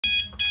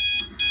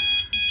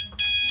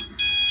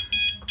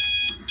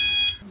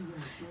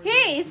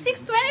Hey, it's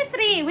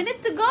 6:23. We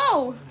need to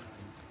go.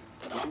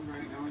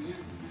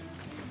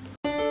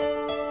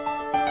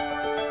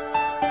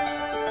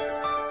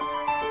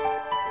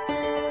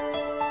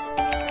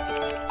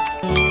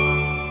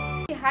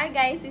 Hi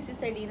guys, this is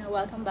Sardina.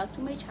 Welcome back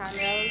to my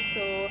channel.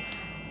 So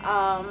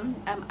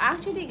I'm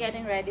actually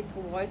getting ready to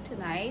work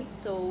tonight.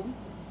 So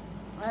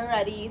I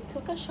already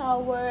took a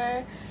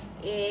shower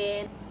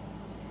and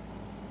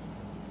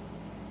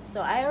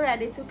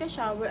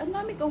ang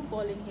dami kong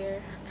falling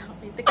here.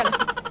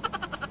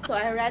 So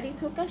I already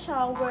took a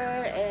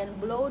shower and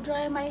blow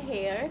dry my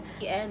hair,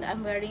 and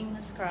I'm wearing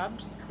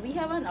scrubs. We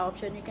have an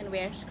option, you can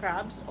wear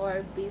scrubs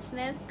or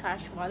business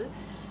casual,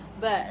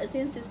 but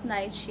since it's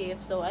night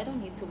shift, so I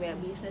don't need to wear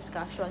business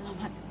casual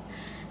naman.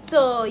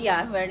 So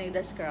yeah, I'm wearing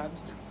the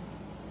scrubs.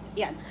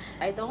 Yeah,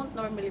 I don't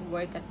normally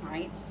work at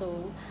night,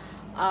 so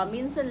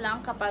minsan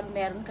lang kapag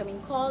meron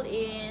kaming call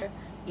in,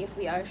 if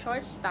we are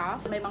short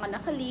staff, may mga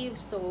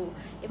naka-leave, so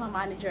if my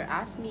manager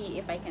asks me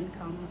if I can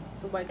come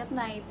to work at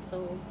night,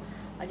 so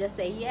I'll just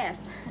say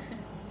yes.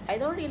 I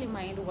don't really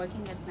mind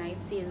working at night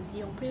since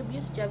yung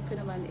previous job ko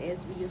naman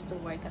is we used to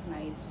work at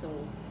night, so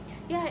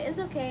yeah, it's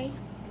okay.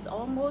 It's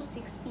almost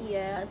 6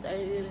 PM, so I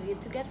really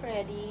need to get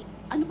ready.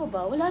 Ano pa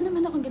ba? Wala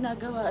naman akong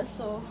ginagawa,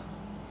 so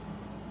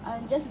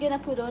I'm just gonna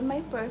put on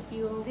my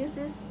perfume. This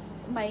is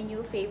my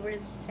new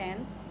favorite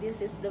scent.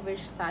 This is the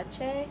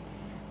Versace.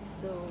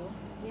 So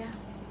yeah,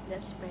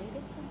 let's spray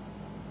it.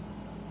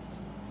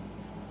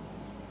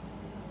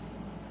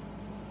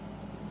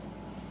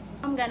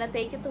 I'm gonna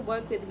take it to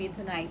work with me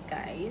tonight,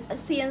 guys.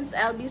 Since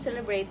I'll be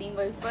celebrating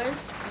my first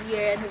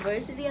year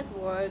anniversary at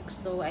work,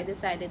 so I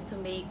decided to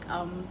make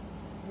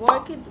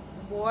work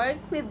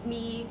with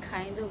me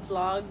kind of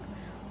vlog,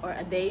 or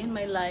a day in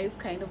my life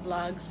kind of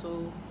vlog.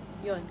 So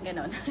yun,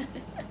 ganon.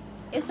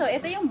 So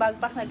ito yung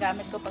backpack na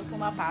gamit ko pag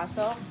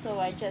pumapasok.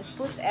 So I just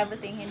put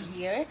everything in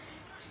here.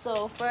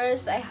 So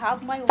first, I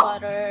have my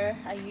water.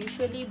 I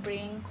usually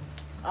bring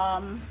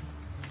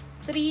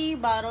 3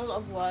 bottles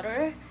of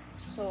water.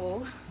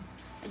 So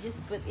I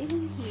just put it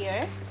in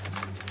here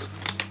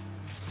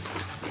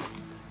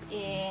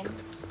and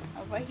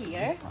over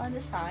here on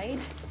the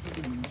side.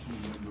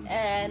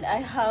 And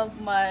I have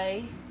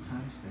my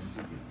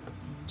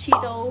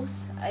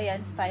Cheetos,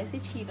 ayan, spicy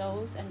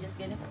Cheetos. I'm just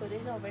gonna put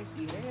it over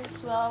here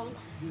as well.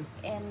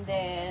 And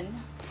then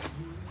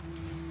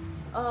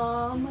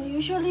I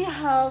usually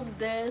have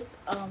this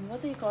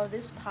what do you call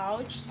this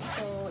pouch?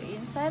 So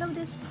inside of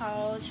this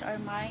pouch are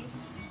my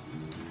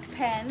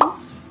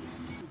pens,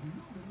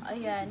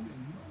 ayan,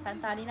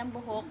 pantali ng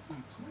buhok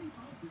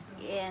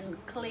and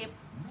clip.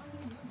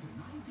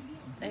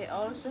 I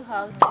also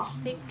have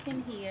lipsticks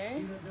in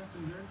here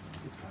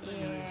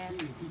and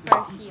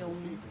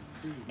perfume.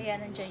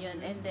 Ayan, nandiyan yun.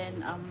 And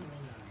then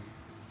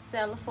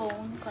cell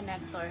phone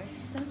connector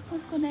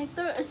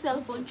or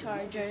cell phone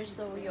charger.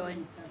 So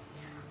yun,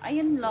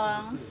 ayun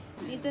lang.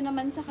 Dito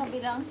naman sa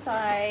kabilang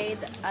side,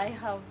 I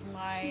have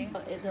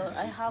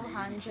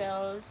hand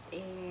gels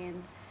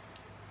and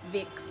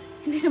Vicks.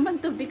 Hindi naman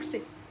to Vicks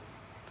eh.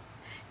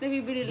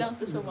 Nabibili lang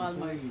to sa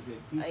Walmart.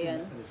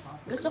 Ayan.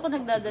 Gusto ko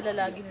nagdadala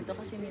lagi nito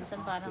kasi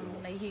minsan parang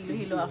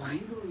nahihilo-hilo ako.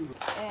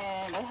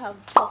 And I have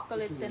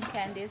chocolates and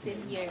candies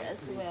in here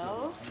as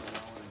well.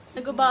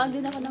 Nagubaan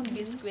din ako ng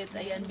biscuit.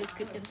 Ayan,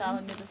 biscuit yung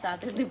tawag nito sa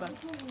atin, diba?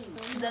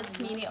 That's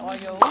mini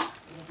Oreo.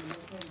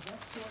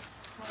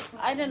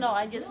 I don't know,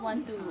 I just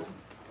want to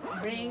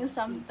bring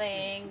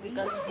something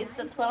because it's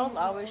a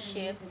 12-hour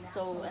shift,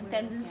 so ang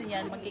tendency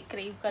niyan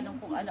magki-crave ka ng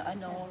kung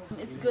ano-ano.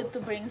 It's good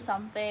to bring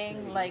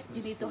something, like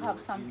you need to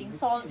have something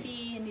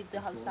salty, you need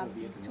to have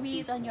something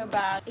sweet on your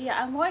bag.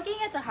 Yeah, I'm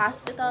working at a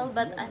hospital,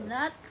 but I'm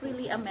not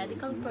really a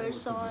medical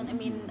person. I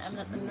mean,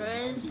 I'm not a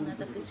nurse, I'm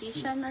not a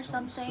physician or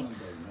something.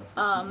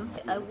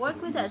 I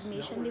work with the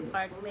admission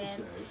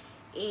department,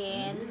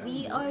 and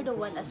we are the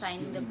one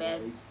assigning the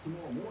beds.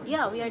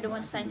 Yeah, we are the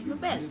one assigning the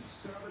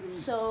beds.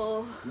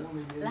 So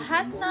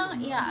lahat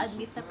ng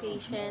i-admit na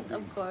patient,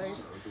 of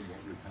course,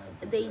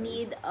 they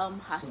need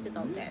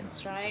hospital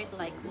beds, right?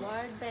 Like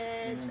ward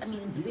beds. I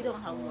mean, we don't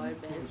have ward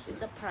beds,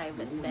 it's a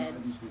private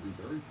beds.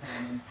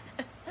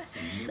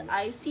 The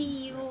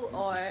ICU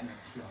or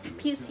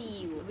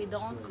PCU, we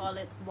don't call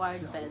it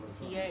ward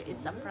beds here,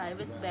 it's a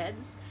private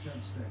beds.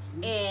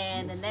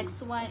 And the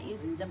next one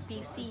is the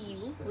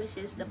PCU, which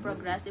is the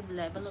progressive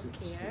level of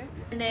care.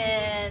 And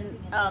then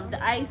the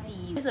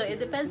ICU, so it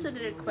depends on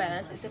the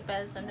request, it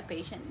depends on the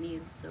patient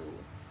needs. So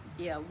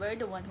yeah, we're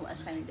the one who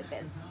assigns the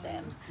beds to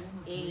them,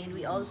 and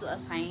we also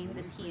assign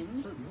the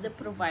teams, the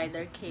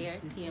provider care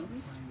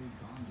teams.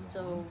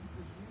 So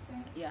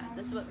yeah,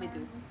 that's what we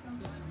do.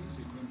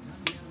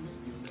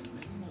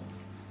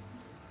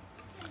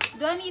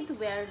 Do I need to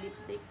wear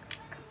lipstick?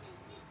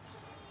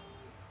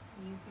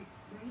 Do you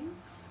fix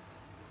screens?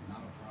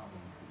 Not a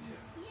problem.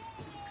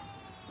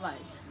 Why?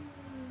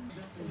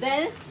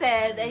 Then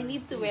said I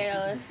need to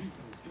wear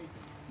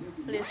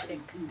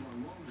lipstick.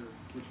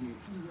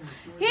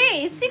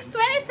 Hey, it's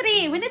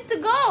 6:23. We need to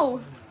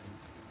go.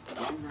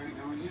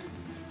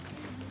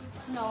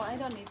 No, I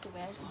don't need to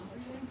wear some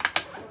lipstick.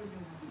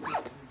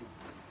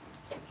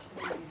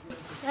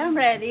 I'm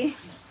ready.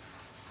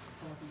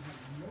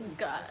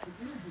 God.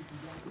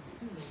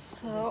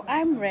 So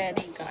I'm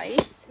ready,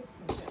 guys.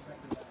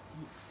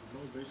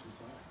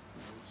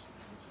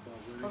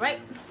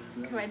 Alright,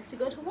 ready to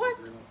go to work.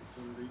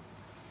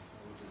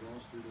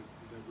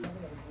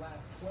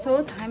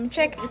 So time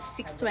check is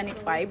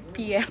 6:25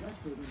 p.m.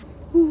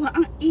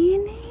 Ang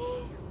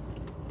init.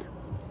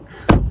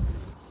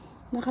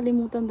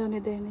 Nakalimutan daw ni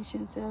Dennis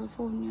yung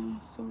cellphone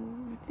niya. So,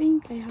 I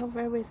think I have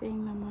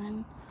everything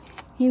naman.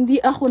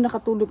 Hindi ako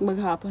nakatulog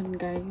maghapon,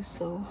 guys.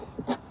 So,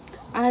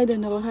 I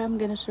don't know how I'm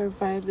gonna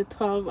survive the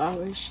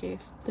 12-hour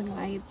shift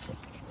tonight.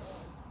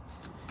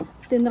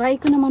 Tinry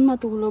ko naman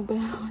matulog,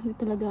 pero hindi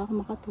talaga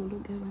ako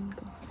makatulog. Ewan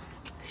ko.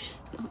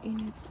 Shhh, ang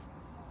init.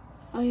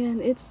 Ayan,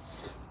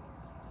 it's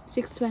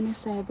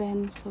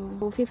 6:27. So,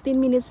 15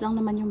 minutes lang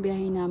naman yung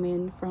biyahe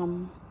namin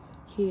from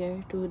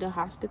here to the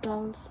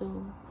hospital.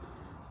 So,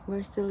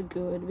 we're still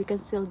good. We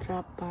can still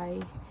drop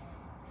by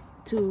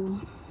to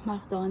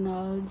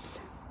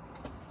McDonald's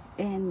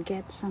and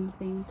get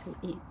something to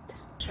eat.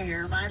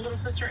 Here, my little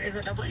sister is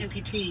a double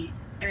amputee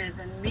and is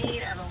in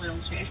need of a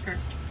wheelchair.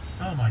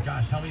 Oh my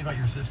gosh, tell me about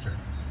your sister.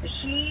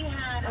 She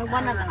had I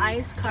want an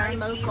iced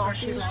caramel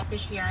coffee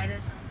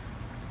fasciitis.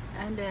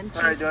 and then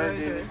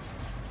cheeseburger.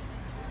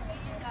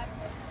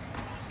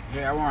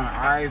 Yeah, I want an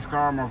iced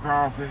caramel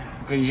coffee.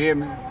 Can you hear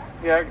me?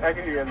 Yeah, I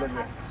can hear you a little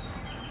bit.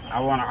 I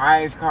want an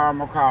iced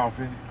caramel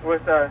coffee,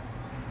 What's that?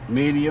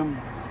 medium,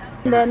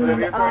 And then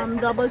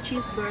double and a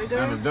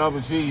cheeseburger double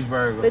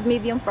cheeseburger, with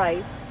medium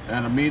fries.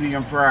 and a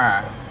medium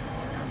fry.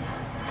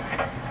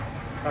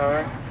 All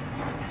right.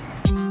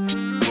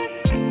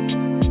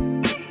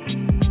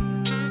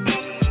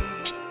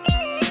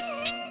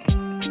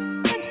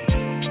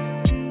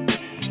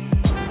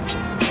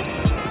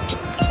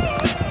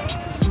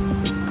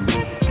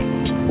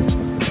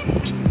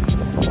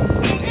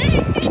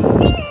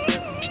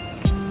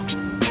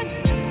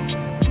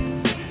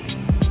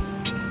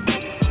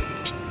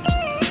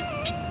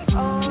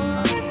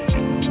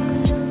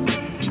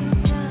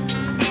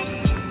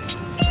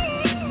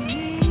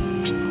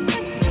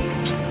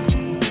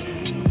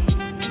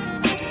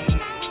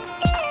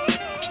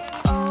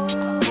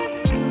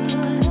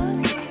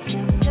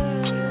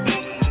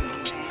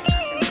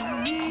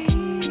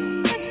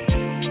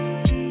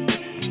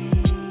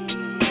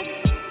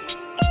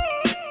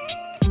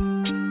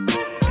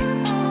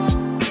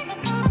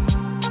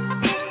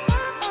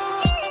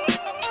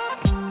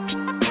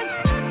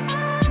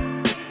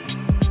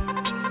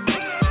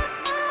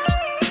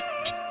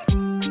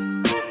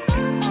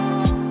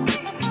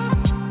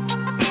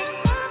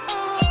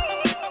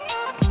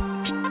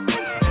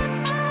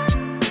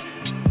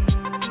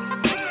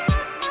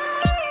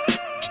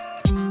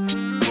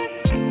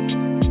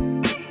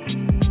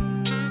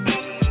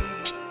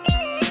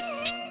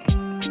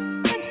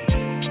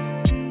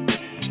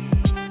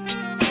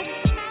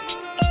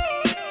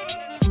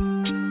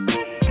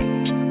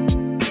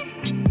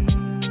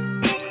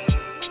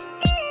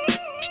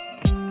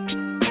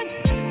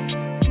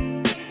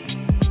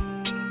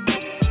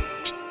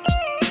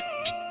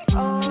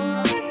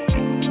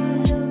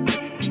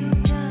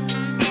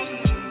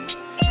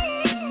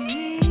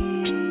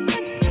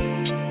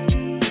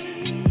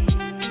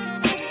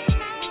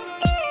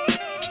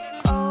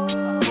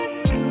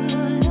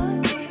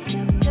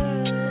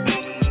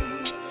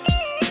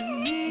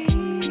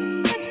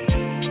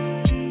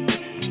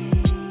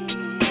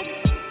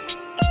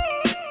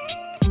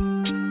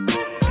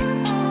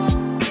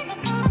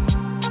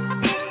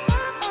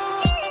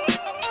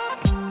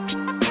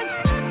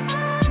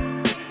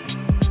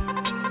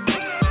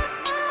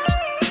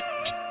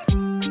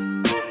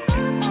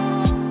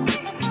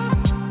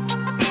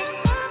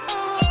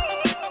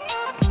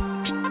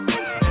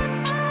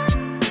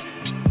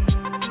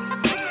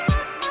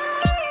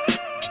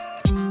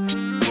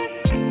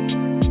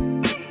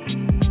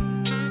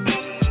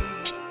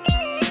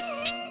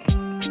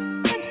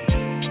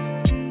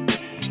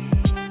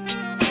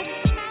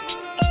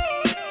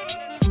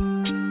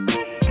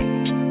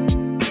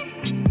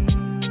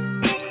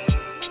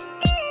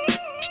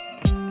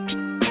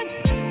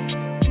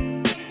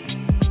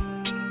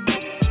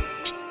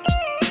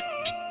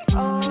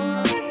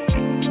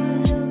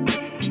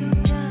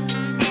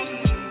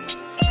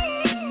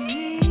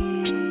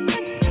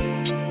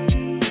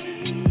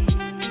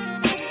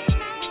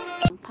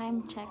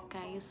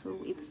 So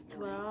it's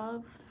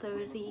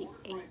 12:30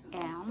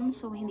 a.m.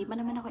 So hindi pa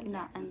naman ako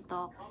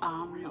inaantok.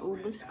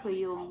 Naubos ko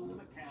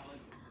yung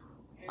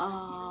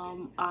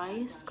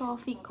iced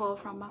coffee ko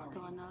from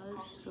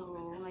McDonald's.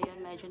 So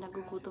ngayon medyo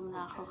nagugutom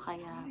na ako,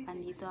 kaya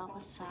andito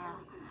ako sa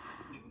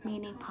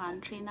mini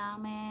pantry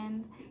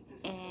namin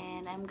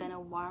and I'm gonna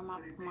warm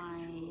up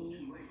my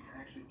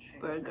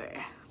burger.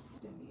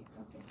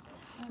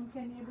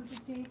 Can you able to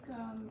take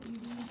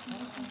evening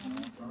tea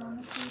as long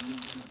as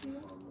you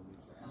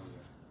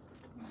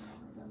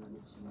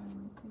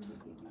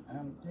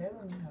I'm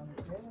telling you.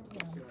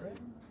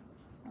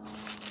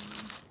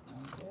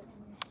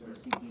 Did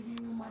she give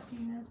you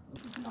martinis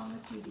as long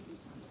as we give you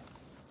some? Yes.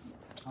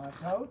 I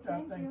told you,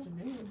 I think you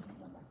did.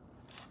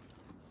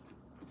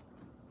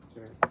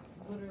 picture.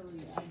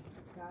 Literally, I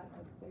got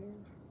up there.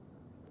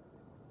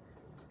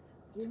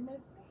 You miss.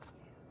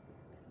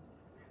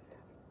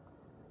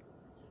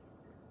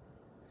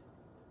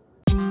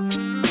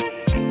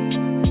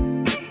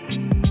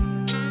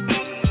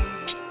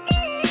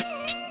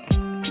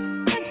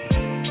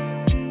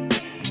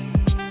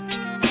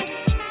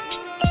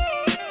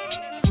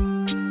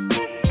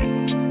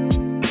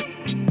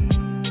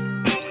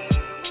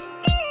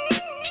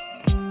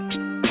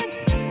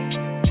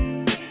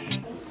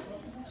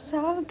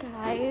 So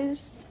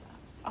guys,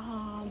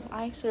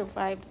 I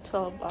survived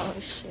 12-hour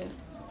shift.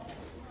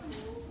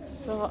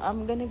 So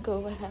I'm gonna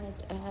go ahead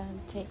and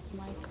take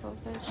my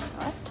COVID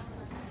shot.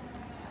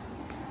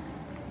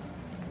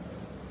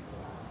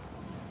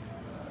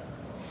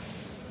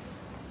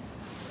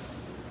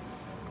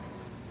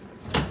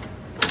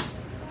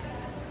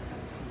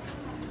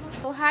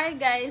 So hi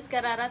guys,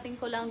 kararating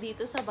ko lang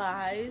dito sa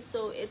bahay.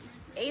 So it's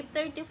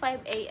 8:35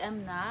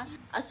 AM na.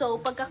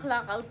 So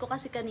pagka-clock out ko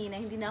kasi kanina,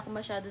 hindi na ako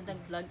masyado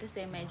nag-vlog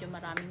kasi medyo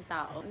maraming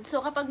tao. So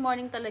kapag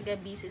morning talaga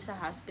busy sa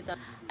hospital.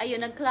 Ayun,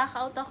 nag-clock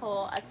out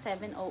ako at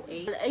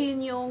 7:08.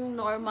 Ayun yung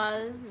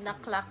normal na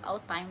clock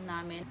out time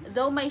namin.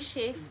 Though my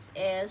shift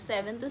is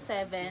 7 to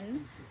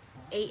 7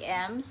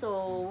 AM, so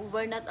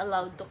we're not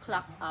allowed to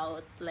clock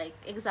out like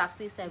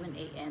exactly 7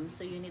 AM.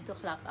 So you need to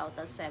clock out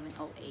at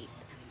 7:08.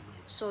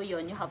 So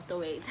yun, you have to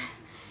wait.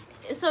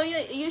 So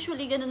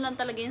usually ganun lang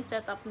talaga yung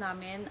setup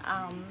namin.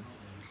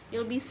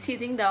 You'll be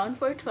sitting down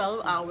for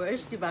 12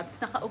 hours, diba?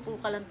 Nakaupo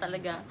ka lang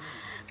talaga.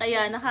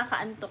 Kaya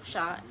nakakaantok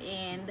siya.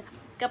 And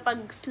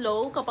kapag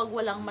slow, kapag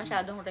walang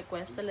masyadong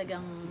request,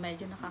 talagang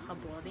medyo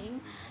nakaka-boring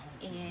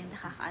and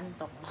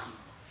nakakaantok.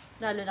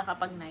 Lalo na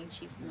kapag night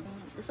shift. No?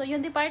 So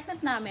yung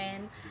department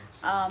namin,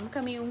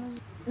 kami yung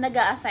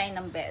nag-a-assign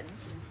ng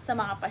beds sa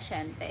mga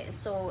pasyente.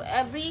 So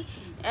every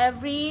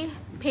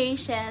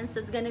patient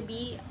that's gonna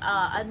be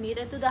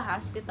admitted to the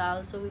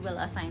hospital, so we will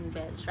assign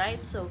beds, right?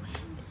 So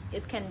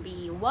it can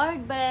be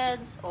ward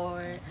beds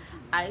or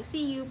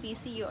ICU,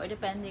 PCU, or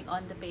depending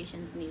on the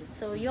patient needs.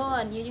 So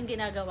yun yung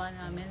ginagawa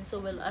namin.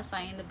 So we'll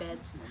assign the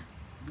beds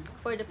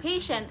for the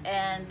patient,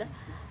 and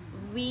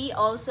we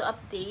also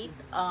update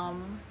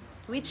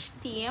which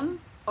team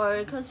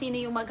or kung sino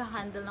yung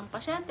mag-handle ng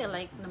pasyente,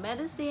 like na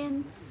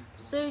medicine,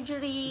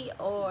 surgery,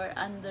 or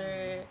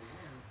under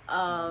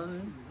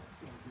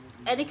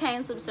any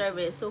kinds of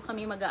service. So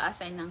kami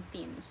mag-a-assign ng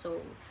team.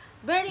 So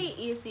very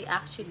easy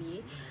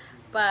actually,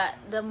 but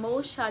the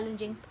most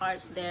challenging part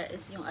there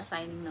is yung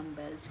assigning ng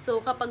beds. So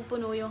kapag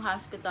puno yung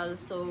hospital,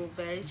 so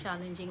very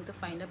challenging to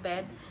find a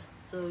bed.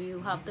 So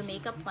you have to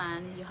make a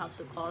plan, you have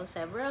to call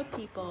several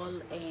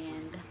people,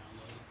 and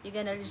you're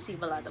gonna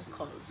receive a lot of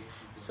calls.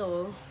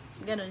 So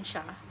ganun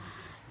siya.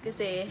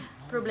 Kasi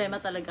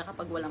problema talaga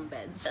kapag walang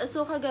beds.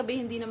 So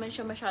kagabi hindi naman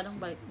siya masyadong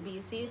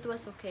busy. It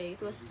was okay.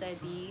 It was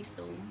steady.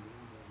 So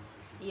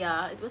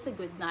yeah, it was a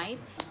good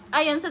night.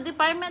 Ayan, sa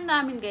department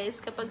namin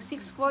guys, kapag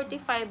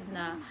 6:45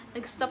 na,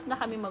 nag-stop na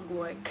kami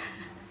mag-work.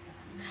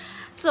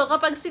 So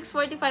kapag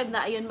 6:45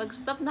 na, ayun,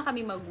 mag-stop na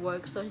kami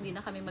mag-work. So hindi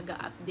na kami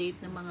mag-update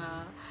ng mga,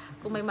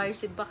 kung may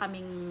ma-receive pa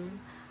kaming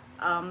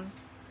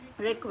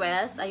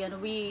request, ayun,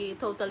 we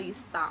totally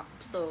stop.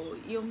 So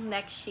yung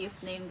next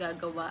shift na yung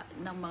gagawa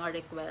ng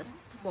mga request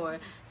for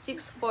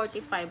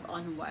 6:45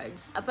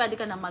 onwards. Pwede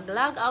ka na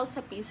mag-log out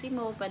sa PC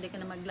mo, pwede ka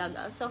na mag-log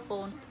out sa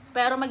phone,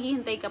 pero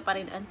maghihintay ka pa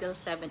rin until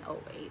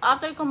 7:08.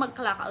 After kong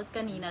mag-clock out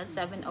kanina,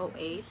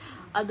 7:08,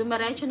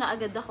 dumiretso na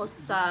agad ako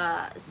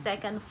sa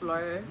second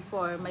floor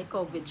for my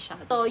COVID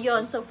shot. So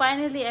yun, so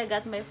finally I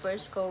got my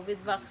first COVID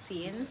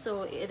vaccine.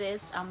 So it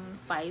is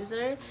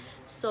Pfizer.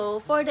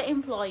 So for the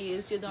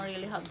employees, you don't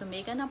really have to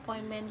make an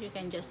appointment. You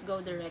can just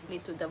go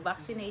directly to the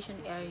vaccination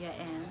area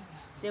and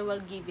they will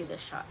give you the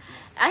shot.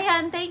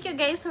 Ayan, thank you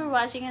guys for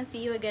watching, and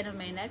see you again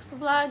on my next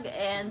vlog.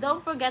 And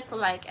don't forget to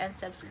like and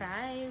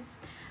subscribe.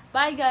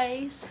 Bye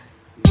guys!